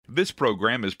This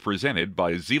program is presented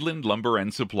by Zeeland Lumber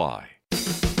and Supply.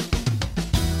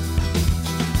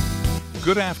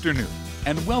 Good afternoon,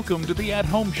 and welcome to the At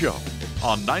Home Show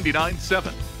on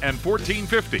 99.7 and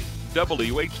 1450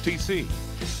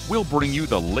 WHTC. We'll bring you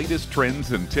the latest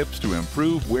trends and tips to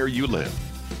improve where you live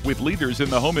with leaders in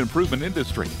the home improvement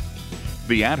industry.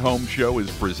 The At Home Show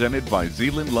is presented by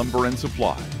Zeeland Lumber and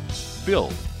Supply.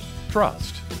 Build,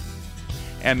 trust.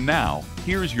 And now,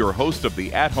 here's your host of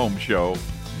the At Home Show,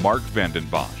 Mark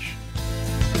Vandenbosch.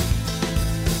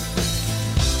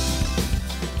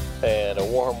 And a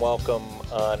warm welcome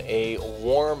on a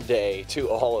warm day to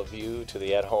all of you to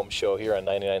the At Home Show here on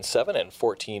 99.7 and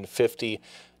 1450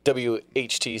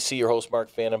 WHTC. Your host,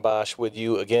 Mark Vandenbosch, with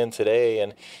you again today.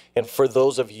 And for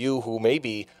those of you who may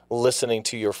be listening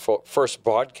to your first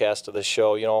broadcast of the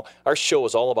show, you know, our show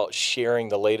is all about sharing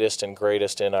the latest and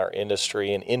greatest in our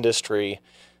industry. An industry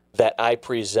that I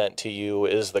present to you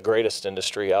is the greatest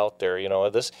industry out there. You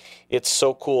know, it's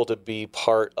so cool to be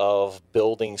part of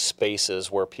building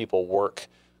spaces where people work,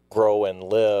 grow, and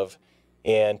live.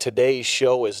 And today's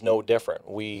show is no different.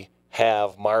 We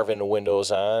have Marvin Windows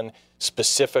on,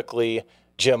 specifically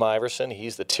Jim Iverson.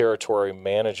 He's the territory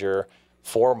manager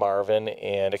for Marvin,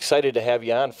 and excited to have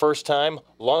you on. First time,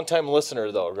 long time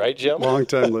listener though, right, Jim? Long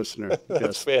time listener. That's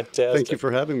yes. fantastic. Thank you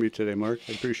for having me today, Mark.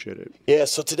 I appreciate it. Yeah,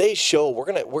 so today's show,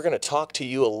 we're gonna talk to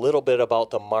you a little bit about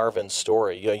the Marvin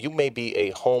story. You know, you may be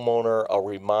a homeowner, a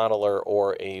remodeler,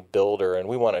 or a builder, and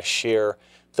we want to share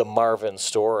the Marvin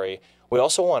story. We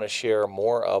also want to share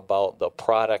more about the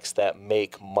products that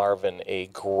make Marvin a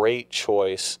great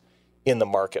choice in the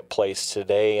marketplace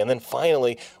today. And then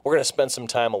finally, we're going to spend some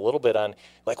time a little bit on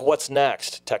like what's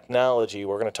next, technology.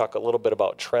 We're going to talk a little bit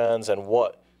about trends and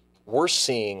what we're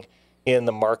seeing in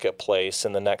the marketplace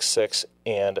in the next 6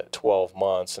 and 12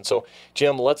 months. And so,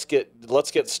 Jim, let's get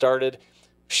started.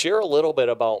 Share a little bit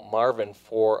about Marvin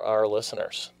for our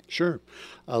listeners. Sure.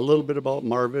 A little bit about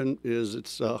Marvin is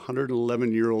it's a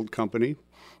 111-year-old company.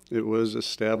 It was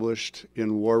established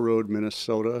in War Road,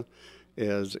 Minnesota,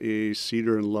 as a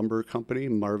cedar and lumber company,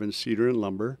 Marvin Cedar and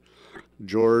Lumber.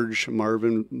 George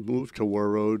Marvin moved to War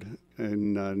Road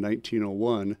in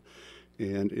 1901,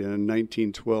 and in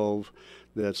 1912,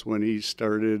 that's when he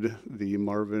started the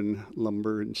Marvin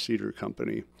Lumber and Cedar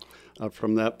Company.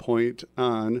 From that point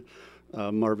on,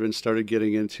 Marvin started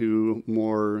getting into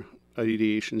more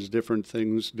ideations, different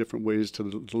things, different ways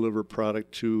to deliver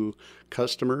product to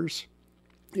customers.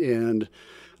 And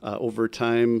over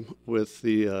time, with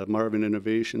the Marvin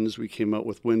Innovations, we came out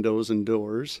with windows and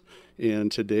doors,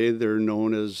 and today they're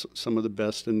known as some of the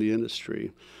best in the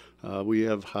industry. We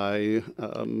have high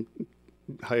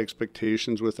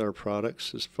expectations with our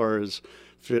products as far as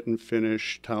fit and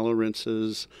finish,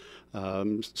 tolerances,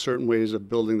 certain ways of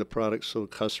building the product so the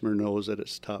customer knows that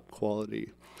it's top quality.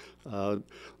 A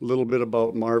little bit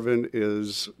about Marvin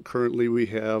is currently we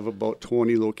have about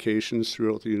 20 locations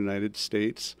throughout the United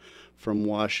States, from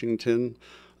Washington,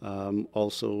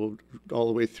 also all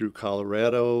the way through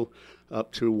Colorado,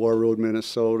 up to War Road,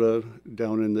 Minnesota,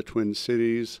 down in the Twin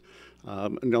Cities,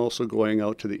 and also going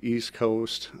out to the East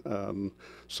Coast.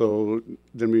 So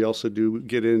then we also do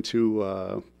get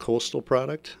into coastal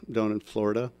product down in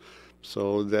Florida.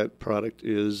 So that product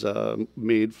is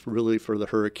made really for the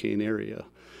hurricane area.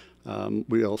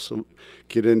 We also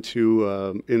get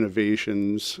into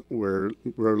innovations where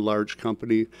we're a large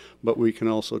company, but we can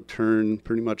also turn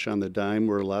pretty much on the dime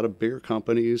where a lot of bigger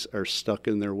companies are stuck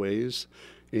in their ways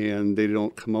and they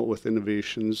don't come out with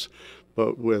innovations.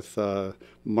 But with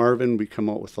Marvin, we come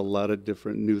out with a lot of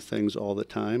different new things all the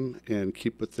time and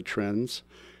keep with the trends.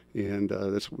 And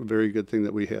that's a very good thing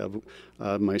that we have.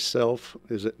 Myself,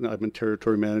 I'm a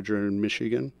territory manager in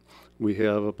Michigan. We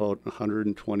have about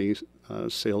 120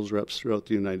 sales reps throughout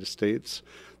the United States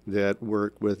that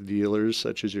work with dealers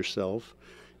such as yourself,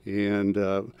 and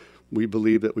we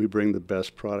believe that we bring the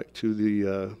best product to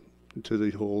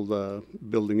the whole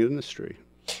building industry.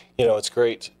 You know, it's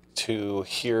great to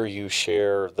hear you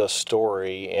share the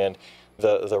story and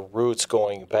the roots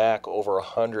going back over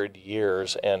 100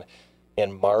 years, and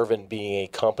Marvin being a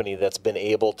company that's been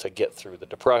able to get through the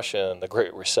Depression, the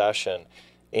Great Recession,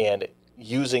 and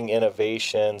using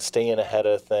innovation, staying ahead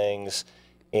of things,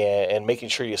 and making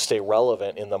sure you stay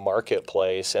relevant in the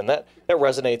marketplace. And that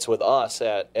resonates with us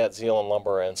at Zeeland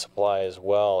Lumber and Supply as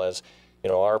well. As you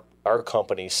know, our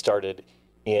company started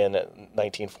in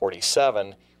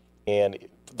 1947, and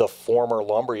the former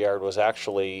lumberyard was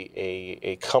actually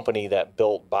a company that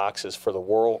built boxes for the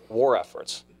war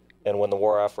efforts. And when the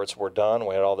war efforts were done,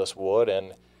 we had all this wood,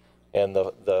 and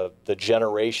the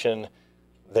generation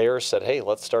there said, hey,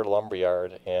 let's start a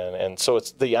lumberyard. And so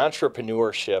it's the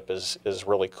entrepreneurship is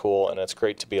really cool, and it's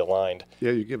great to be aligned.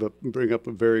 Yeah, you bring up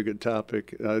a very good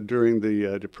topic. During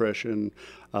the Depression,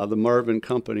 the Marvin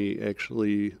company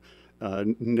actually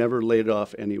never laid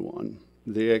off anyone.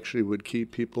 They actually would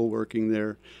keep people working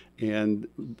there, and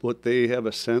what they have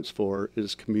a sense for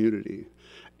is community.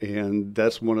 And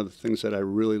that's one of the things that I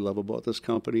really love about this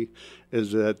company,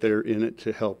 is that they're in it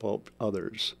to help out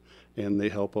others. And they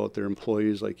help out their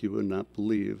employees like you would not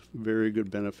believe. Very good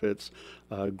benefits,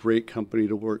 great company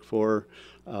to work for.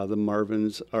 The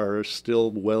Marvins are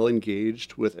still well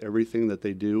engaged with everything that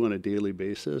they do on a daily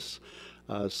basis.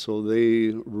 So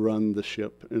they run the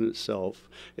ship in itself.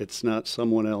 It's not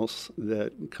someone else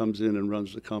that comes in and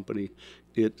runs the company.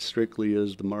 It strictly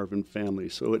is the Marvin family.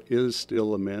 So it is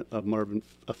still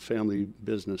a family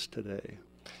business today.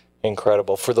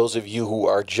 Incredible. For those of you who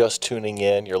are just tuning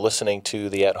in, you're listening to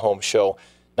the At Home Show,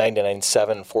 99.7,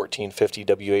 1450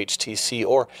 WHTC,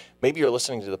 or maybe you're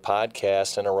listening to the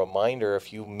podcast. And a reminder,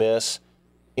 if you miss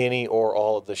any or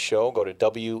all of the show, go to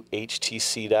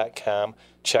WHTC.com,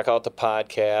 check out the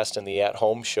podcast and the At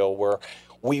Home Show, where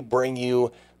we bring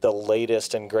you the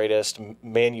latest and greatest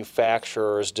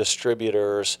manufacturers,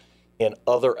 distributors, and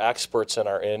other experts in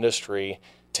our industry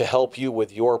to help you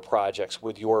with your projects,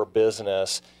 with your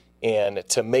business, and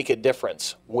to make a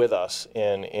difference with us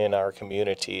in our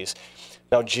communities.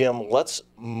 Now, Jim, let's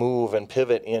move and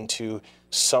pivot into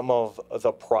some of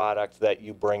the product that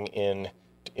you bring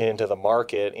into the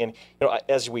market. And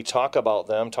as we talk about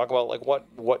them, talk about like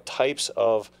what types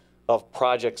of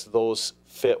projects those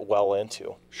fit well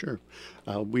into. Sure.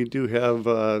 We do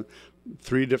have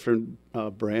 3 different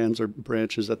brands or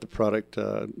branches that the product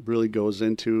really goes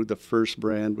into. The first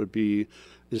brand would be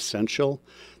Essential.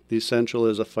 The Essential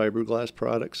is a fiberglass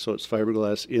product, so it's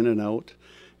fiberglass in and out.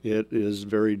 It is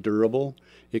very durable.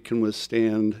 It can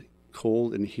withstand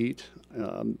cold and heat,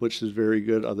 which is very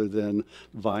good, other than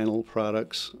vinyl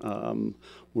products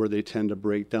where they tend to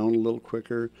break down a little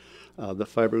quicker. The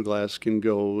fiberglass can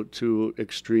go to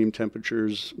extreme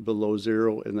temperatures below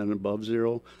 0 and then above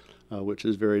 0, which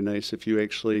is very nice. If you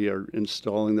actually are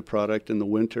installing the product in the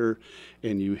winter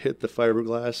and you hit the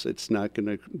fiberglass, it's not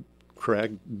going to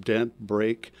crack, dent,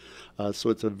 break.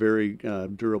 So it's a very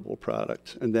durable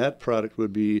product. And that product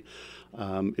would be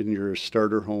in your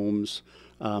starter homes.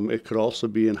 It could also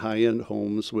be in high-end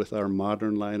homes with our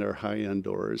modern line, our high-end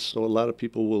doors. So a lot of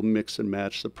people will mix and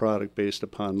match the product based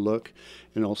upon look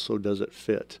and also does it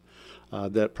fit.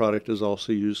 That product is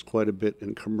also used quite a bit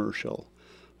in commercial.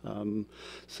 So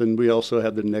we also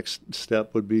have the next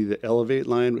step would be the Elevate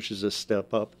line, which is a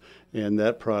step up. And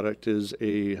that product is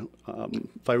a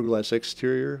fiberglass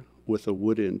exterior with a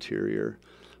wood interior.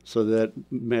 So that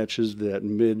matches that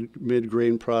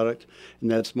mid-grade product, and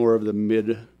that's more of the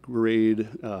mid-grade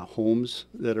homes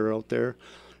that are out there.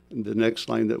 And the next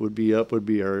line that would be up would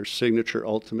be our Signature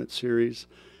Ultimate Series,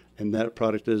 and that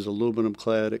product is aluminum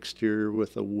clad exterior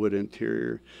with a wood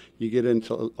interior. You get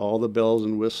into all the bells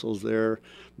and whistles there,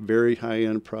 very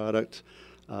high-end product.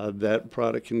 That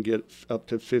product can get up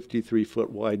to 53-foot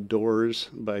wide doors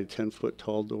by 10-foot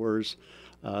tall doors.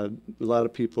 A lot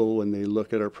of people, when they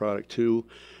look at our product too,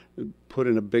 put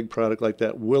in a big product like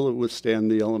that, will it withstand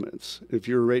the elements? If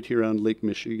you're right here on Lake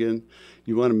Michigan,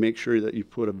 you want to make sure that you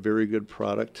put a very good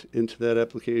product into that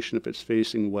application. If it's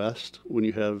facing west, when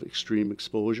you have extreme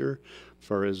exposure, as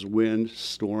far as wind,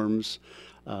 storms,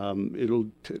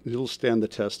 it'll stand the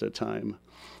test of time.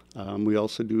 We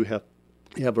also do have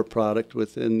a product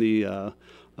within the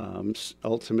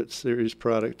Ultimate Series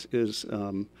product is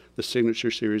the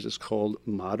Signature Series is called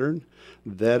Modern.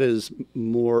 That is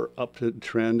more up to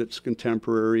trend. It's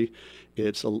contemporary.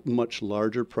 It's a much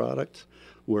larger product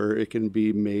where it can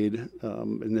be made,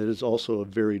 and it is also a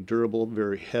very durable,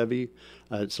 very heavy.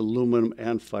 It's aluminum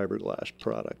and fiberglass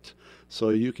product. So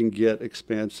you can get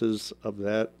expanses of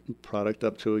that product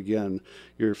up to, again,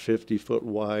 your 50-foot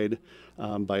wide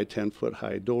by 10-foot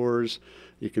high doors.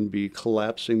 It can be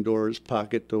collapsing doors,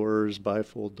 pocket doors,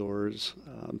 bifold doors.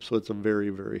 So it's a very,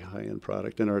 very high-end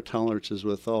product. And our tolerances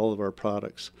with all of our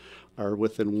products are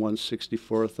within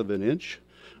 1/64th of an inch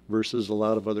versus a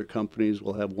lot of other companies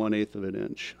will have 1/8 of an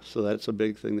inch. So that's a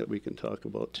big thing that we can talk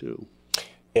about too.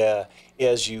 Yeah,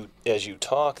 as you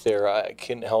talk there, I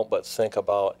can't help but think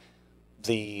about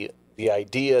the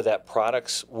idea that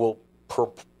products will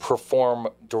perform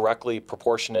directly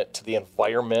proportionate to the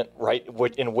environment, right,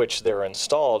 in which they're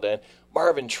installed. And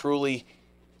Marvin truly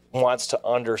wants to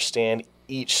understand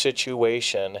each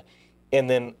situation and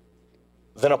then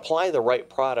apply the right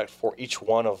product for each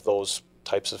one of those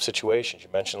types of situations. You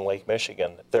mentioned Lake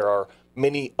Michigan. There are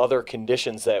many other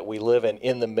conditions that we live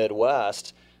in the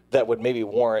Midwest that would maybe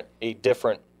warrant a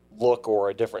different look or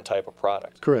a different type of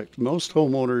product. Correct. Most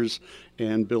homeowners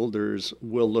and builders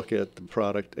will look at the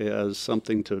product as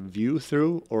something to view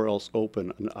through or else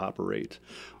open and operate.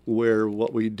 Where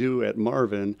what we do at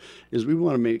Marvin is we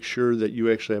want to make sure that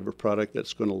you actually have a product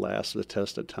that's going to last the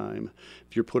test of time.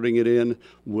 If you're putting it in,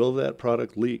 will that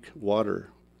product leak water,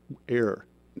 air?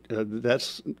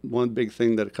 That's one big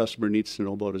thing that a customer needs to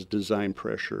know about is design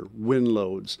pressure, wind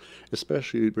loads,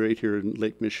 especially right here in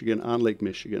Lake Michigan, on Lake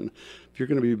Michigan. If you're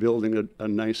going to be building a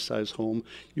nice size home,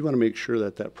 you want to make sure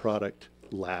that that product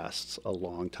lasts a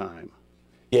long time.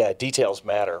 Yeah, details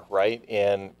matter, right?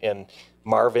 And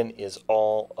Marvin is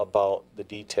all about the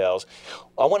details.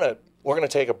 We're going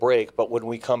to take a break, but when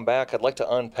we come back, I'd like to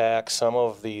unpack some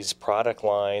of these product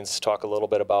lines, talk a little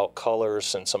bit about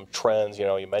colors and some trends. You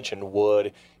know, you mentioned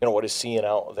wood, what is seeing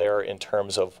out there in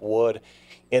terms of wood.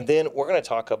 And then we're going to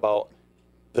talk about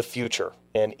the future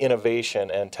and innovation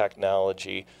and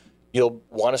technology. You'll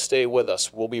want to stay with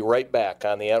us. We'll be right back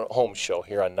on the At Home Show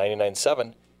here on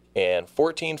 99.7 and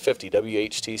 1450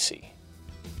 WHTC.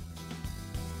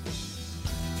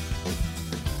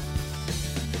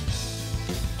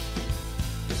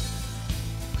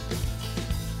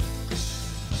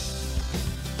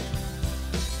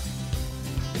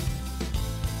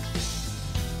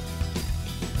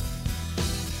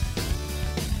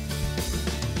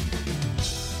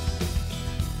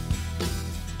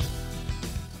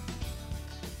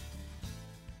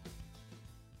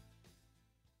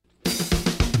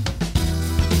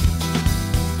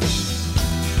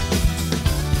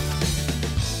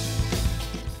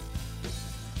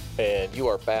 And you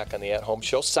are back on the At Home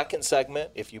Show. Second segment.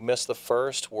 If you missed the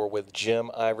first, we're with Jim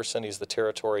Iverson. He's the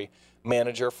territory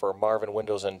manager for Marvin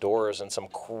Windows and Doors, and some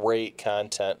great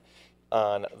content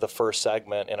on the first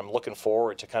segment. And I'm looking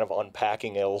forward to kind of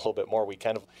unpacking it a little bit more. We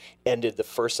kind of ended the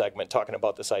first segment talking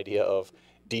about this idea of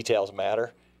details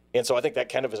matter. And so I think that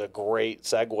kind of is a great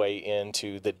segue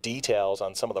into the details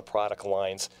on some of the product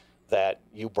lines that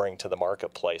you bring to the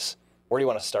marketplace. Where do you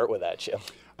want to start with that, Jim?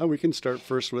 We can start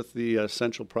first with the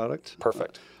essential product.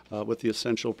 Perfect. With the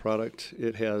essential product,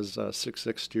 it has 6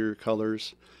 exterior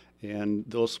colors, and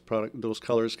those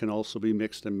colors can also be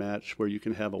mixed and matched, where you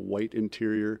can have a white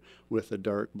interior with a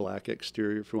dark black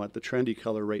exterior. If you want, the trendy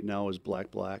color right now is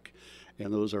black,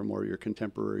 and those are more your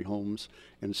contemporary homes,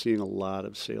 and seeing a lot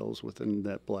of sales within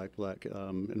that black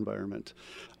environment.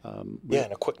 Yeah,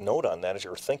 and a quick note on that, as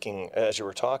you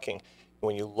were talking,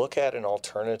 when you look at an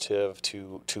alternative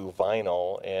to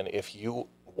vinyl, and if you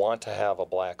want to have a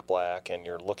black and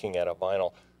you're looking at a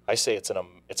vinyl, I say it's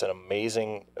an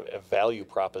amazing value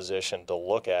proposition to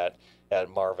look at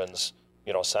Marvin's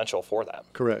essential for that.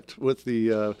 Correct. With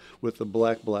the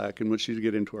black, and once you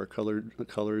get into our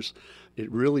colors, it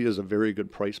really is a very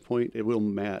good price point. It will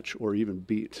match or even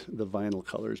beat the vinyl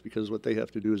colors, because what they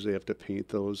have to do is they have to paint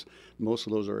those. Most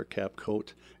of those are a cap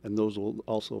coat, and those will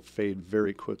also fade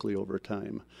very quickly over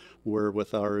time. Where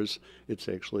with ours, it's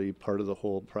actually part of the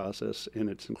whole process, and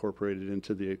it's incorporated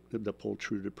into the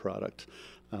pultruded product.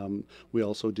 We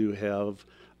also do have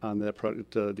on that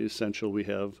product, the essential, we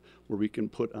have where we can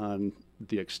put on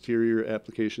the exterior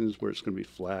applications where it's going to be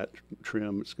flat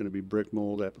trim, it's going to be brick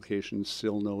mold applications,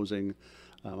 sill nosing.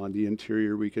 On the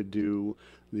interior, we could do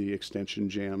the extension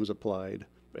jambs applied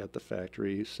at the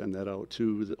factory, send that out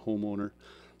to the homeowner.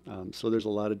 So there's a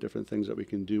lot of different things that we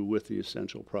can do with the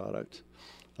essential product.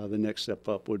 The next step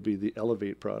up would be the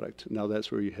Elevate product. Now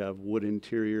that's where you have wood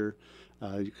interior.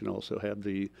 You can also have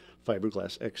the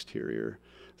fiberglass exterior.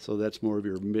 So that's more of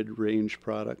your mid-range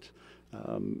product.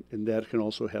 And that can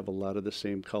also have a lot of the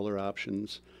same color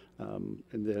options. And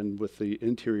then with the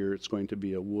interior, it's going to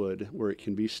be a wood where it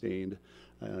can be stained.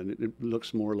 And it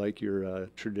looks more like your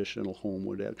traditional home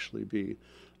would actually be.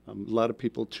 A lot of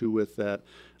people too with that.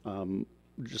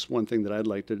 Just one thing that I'd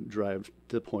like to drive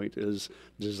to the point is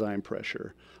design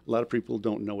pressure. A lot of people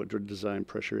don't know what design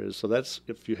pressure is. So that's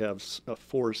if you have a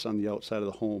force on the outside of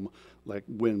the home, like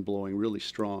wind blowing really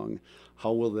strong,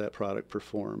 how will that product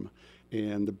perform?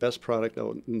 And the best product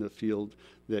out in the field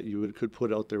that you could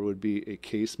put out there would be a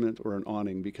casement or an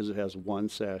awning, because it has one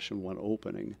sash and one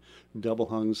opening. Double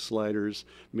hung sliders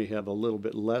may have a little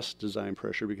bit less design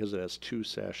pressure because it has 2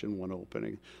 sash and 1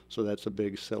 opening. So that's a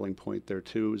big selling point there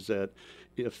too, is that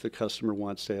if the customer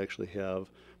wants to actually have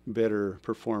better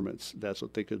performance, that's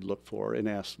what they could look for, and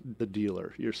ask the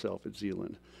dealer yourself at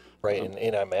Zeeland. Right,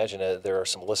 and I imagine there are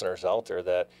some listeners out there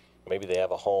that maybe they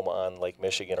have a home on Lake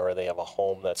Michigan, or they have a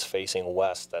home that's facing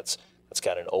west that's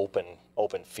got an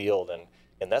open field,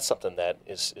 and that's something that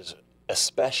is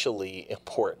especially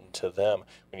important to them.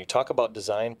 When you talk about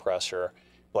design pressure,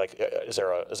 Like, is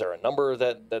there a number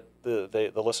that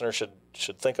the listener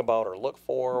should think about or look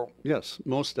for? Yes,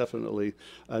 most definitely.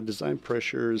 Design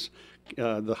pressures,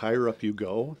 the higher up you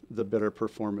go, the better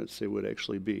performance they would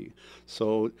actually be.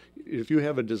 So if you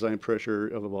have a design pressure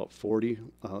of about 40,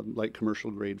 like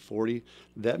commercial grade 40,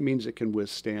 that means it can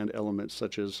withstand elements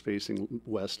such as facing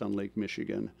west on Lake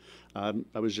Michigan.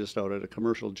 I was just out at a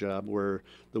commercial job where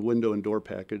the window and door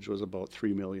package was about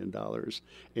 $3 million.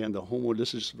 And the home,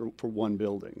 this is for one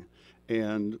building.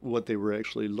 And what they were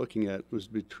actually looking at was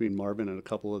between Marvin and a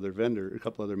couple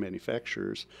other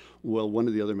manufacturers. Well, one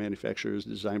of the other manufacturers'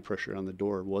 design pressure on the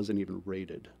door wasn't even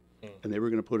rated. And they were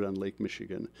going to put it on Lake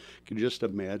Michigan. Can you just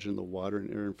imagine the water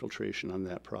and air infiltration on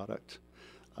that product?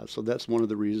 So that's one of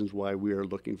the reasons why we are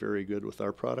looking very good with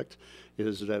our product,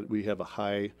 is that we have a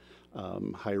high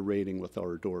rating with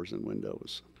our doors and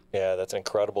windows. Yeah, that's an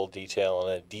incredible detail,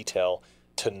 and a detail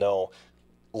to know.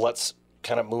 Let's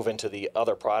kind of move into the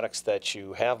other products that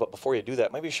you have, but before you do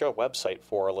that, maybe share a website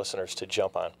for our listeners to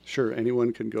jump on. Sure,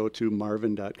 anyone can go to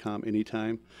marvin.com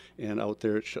anytime, and out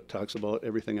there it talks about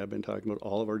everything I've been talking about,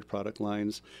 all of our product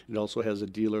lines. It also has a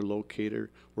dealer locator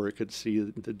where it could see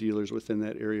the dealers within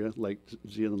that area, like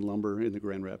Zeeland Lumber in the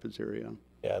Grand Rapids area.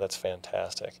 Yeah, that's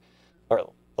fantastic. All right,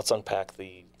 let's unpack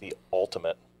the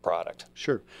ultimate product.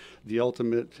 Sure. The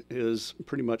Ultimate is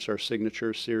pretty much our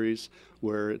signature series,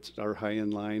 where it's our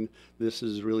high-end line. This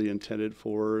is really intended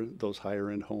for those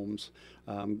higher-end homes.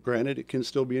 Granted, it can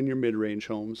still be in your mid-range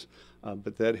homes,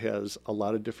 but that has a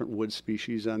lot of different wood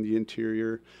species on the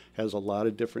interior, has a lot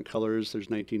of different colors. There's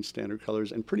 19 standard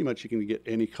colors, and pretty much you can get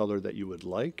any color that you would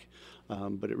like,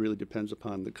 but it really depends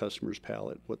upon the customer's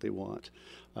palette, what they want.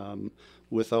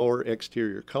 With our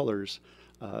exterior colors,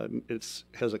 it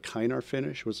has a Kynar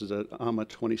finish, which is an AMA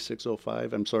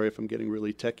 2605. I'm sorry if I'm getting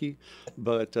really techie,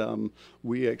 but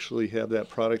we actually have that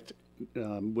product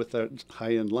with that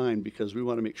high-end line because we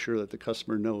want to make sure that the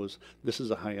customer knows this is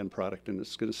a high-end product and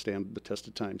it's going to stand the test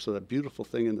of time. So that beautiful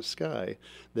thing in the sky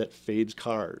that fades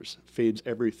cars, fades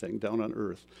everything down on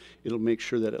earth, it'll make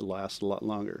sure that it lasts a lot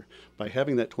longer. By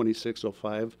having that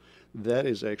 2605, that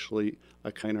is actually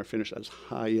a Kynar finish that's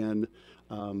high-end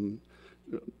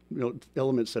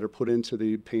elements that are put into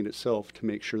the paint itself to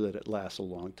make sure that it lasts a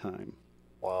long time.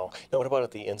 Wow. Now, what about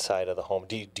at the inside of the home?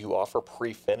 Do you offer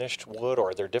pre-finished wood,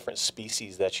 or are there different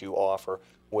species that you offer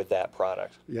with that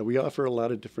product? Yeah, we offer a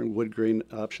lot of different wood grain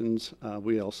options.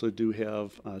 We also do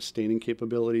have staining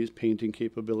capabilities, painting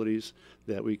capabilities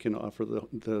that we can offer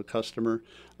the customer.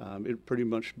 It pretty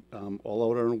much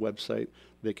all out on our website.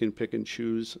 They can pick and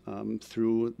choose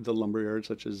through the lumberyard,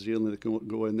 such as Zeeland. They can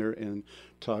go in there and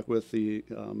talk with the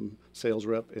sales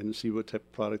rep and see what type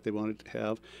of product they want to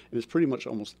have. And it's pretty much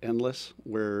almost endless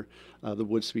where the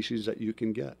wood species that you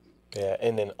can get. Yeah,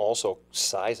 and then also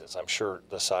sizes. I'm sure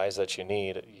the size that you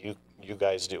need, you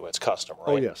guys do. It's custom, right?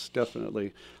 Oh, yes,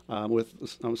 definitely. With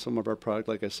some of our product,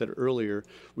 like I said earlier,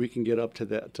 we can get up to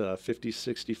that 50,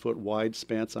 60-foot wide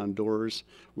spans on doors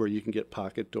where you can get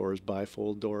pocket doors,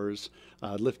 bifold doors,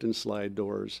 lift and slide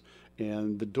doors.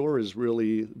 And the door is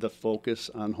really the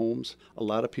focus on homes. A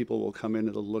lot of people will come in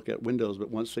and they'll look at windows, but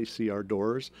once they see our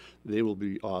doors, they will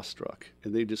be awestruck.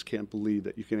 And they just can't believe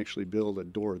that you can actually build a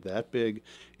door that big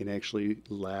and actually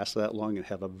last that long and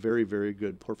have a very, very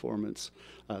good performance.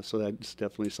 So that's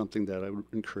definitely something that I would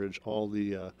encourage all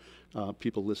the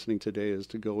people listening today is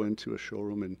to go into a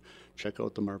showroom and check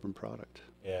out the Marvin product.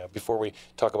 Yeah, before we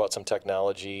talk about some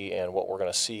technology and what we're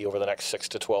going to see over the next 6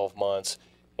 to 12 months,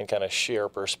 and kind of share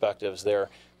perspectives there,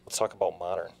 let's talk about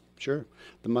modern. Sure.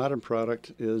 The modern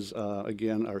product is,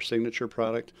 again, our signature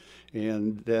product,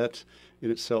 and that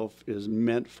in itself is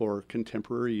meant for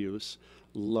contemporary use,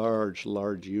 large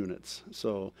units.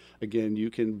 So, again, you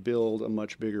can build a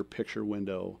much bigger picture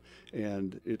window,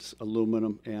 and it's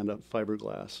aluminum and a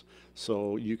fiberglass.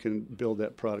 So you can build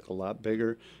that product a lot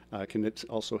bigger. Can it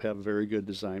also have very good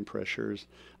design pressures,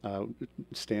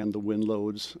 stand the wind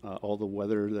loads, all the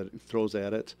weather that it throws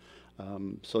at it.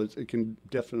 So it can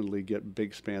definitely get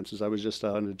big spanses. I was just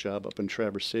on a job up in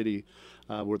Traverse City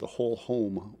where the whole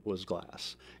home was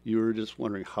glass. You were just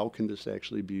wondering, how can this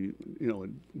actually be,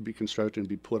 be constructed and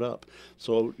be put up?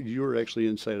 So you were actually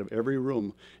inside of every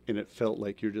room, and it felt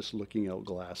like you're just looking out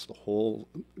glass. The whole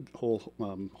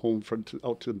home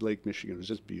out to Lake Michigan. It was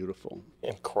just beautiful.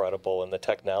 Incredible. And the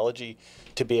technology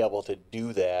to be able to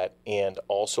do that and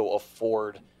also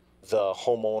afford the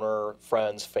homeowner,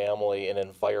 friends, family, an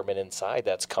environment inside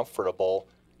that's comfortable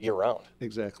year-round.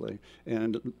 Exactly.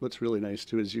 And what's really nice,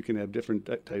 too, is you can have different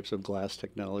types of glass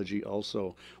technology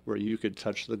also, where you could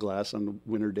touch the glass on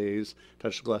winter days,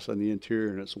 touch the glass on the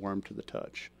interior, and it's warm to the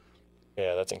touch.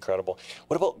 Yeah, that's incredible.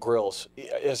 What about grills?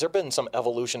 Has there been some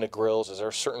evolution to grills? Is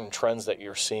there certain trends that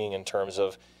you're seeing in terms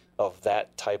of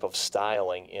that type of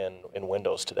styling in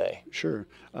windows today? Sure.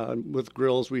 With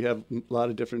grills, we have a lot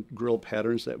of different grill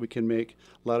patterns that we can make.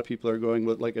 A lot of people are going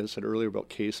with, like I said earlier, about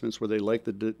casements where they like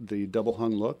the double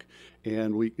hung look,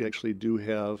 and we actually do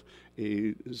have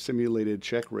a simulated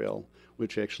check rail,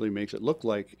 which actually makes it look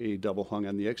like a double hung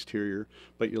on the exterior,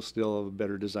 but you'll still have a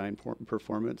better design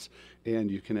performance, and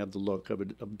you can have the look of a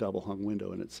double hung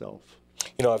window in itself.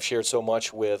 You know, I've shared so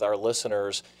much with our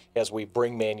listeners as we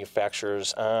bring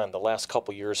manufacturers on. The last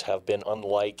couple years have been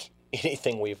unlike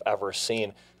anything we've ever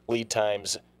seen. Lead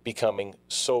times becoming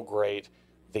so great,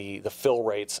 the fill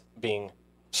rates being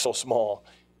so small.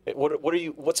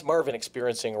 What's Marvin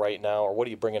experiencing right now, or what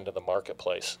are you bringing to the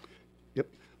marketplace? Yep.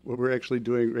 What we're actually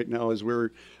doing right now is we're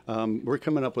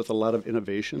coming up with a lot of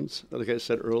innovations. Like I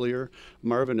said earlier,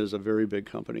 Marvin is a very big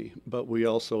company, but we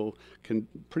also can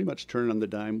pretty much turn on the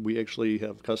dime. We actually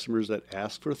have customers that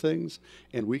ask for things,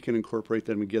 and we can incorporate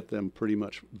them and get them pretty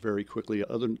much very quickly.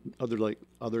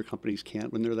 Other companies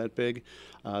can't when they're that big.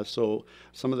 So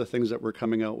some of the things that we're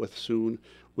coming out with soon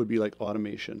would be like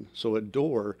automation. So a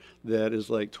door that is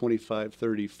like 25,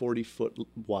 30, 40 foot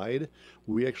wide,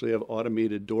 we actually have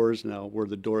automated doors now where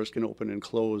the doors can open and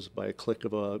close by a click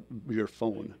of your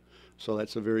phone. So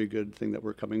that's a very good thing that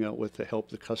we're coming out with to help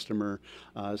the customer,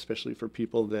 especially for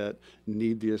people that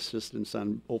need the assistance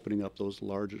on opening up those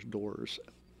larger doors.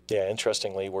 Yeah,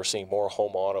 interestingly, we're seeing more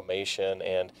home automation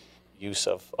and use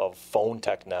of phone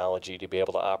technology to be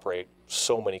able to operate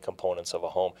so many components of a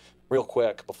home. Real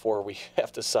quick, before we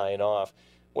have to sign off,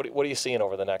 what are you seeing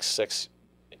over the next 6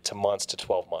 months to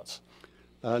 12 months?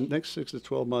 Next 6 to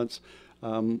 12 months,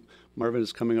 Marvin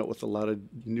is coming out with a lot of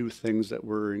new things that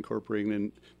we're incorporating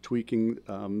and tweaking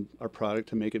our product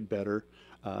to make it better,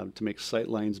 to make sight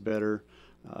lines better,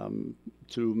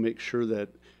 to make sure that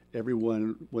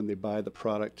everyone, when they buy the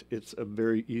product, it's a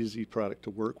very easy product to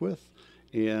work with,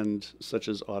 and such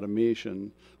as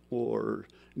automation or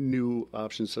new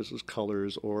options such as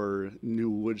colors or new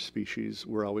wood species.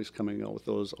 We're always coming out with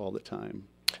those all the time.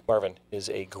 Marvin is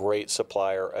a great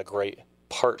supplier, a great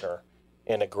partner,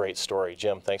 and a great story.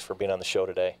 Jim, thanks for being on the show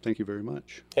today. Thank you very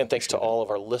much. And thanks to all of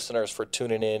our listeners for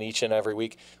tuning in each and every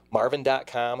week.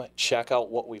 Marvin.com, check out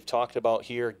what we've talked about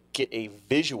here, get a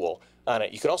visual on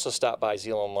it. You can also stop by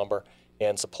Zeeland Lumber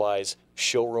and Supply's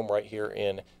showroom right here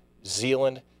in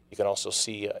Zeeland. You can also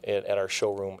see it at our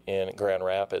showroom in Grand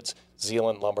Rapids,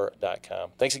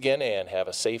 zeelandlumber.com. Thanks again, and have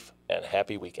a safe and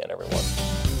happy weekend, everyone.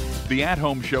 The At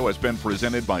Home Show has been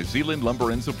presented by Zeeland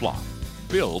Lumber and Supply.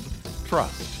 Build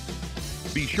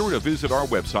trust. Be sure to visit our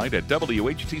website at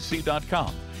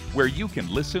WHTC.com, where you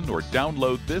can listen or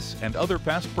download this and other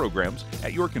past programs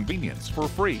at your convenience for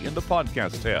free in the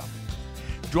podcast tab.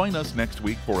 Join us next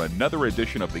week for another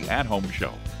edition of the At Home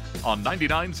Show on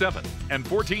 99.7 and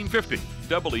 1450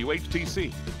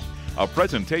 WHTC, a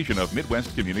presentation of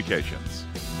Midwest Communications.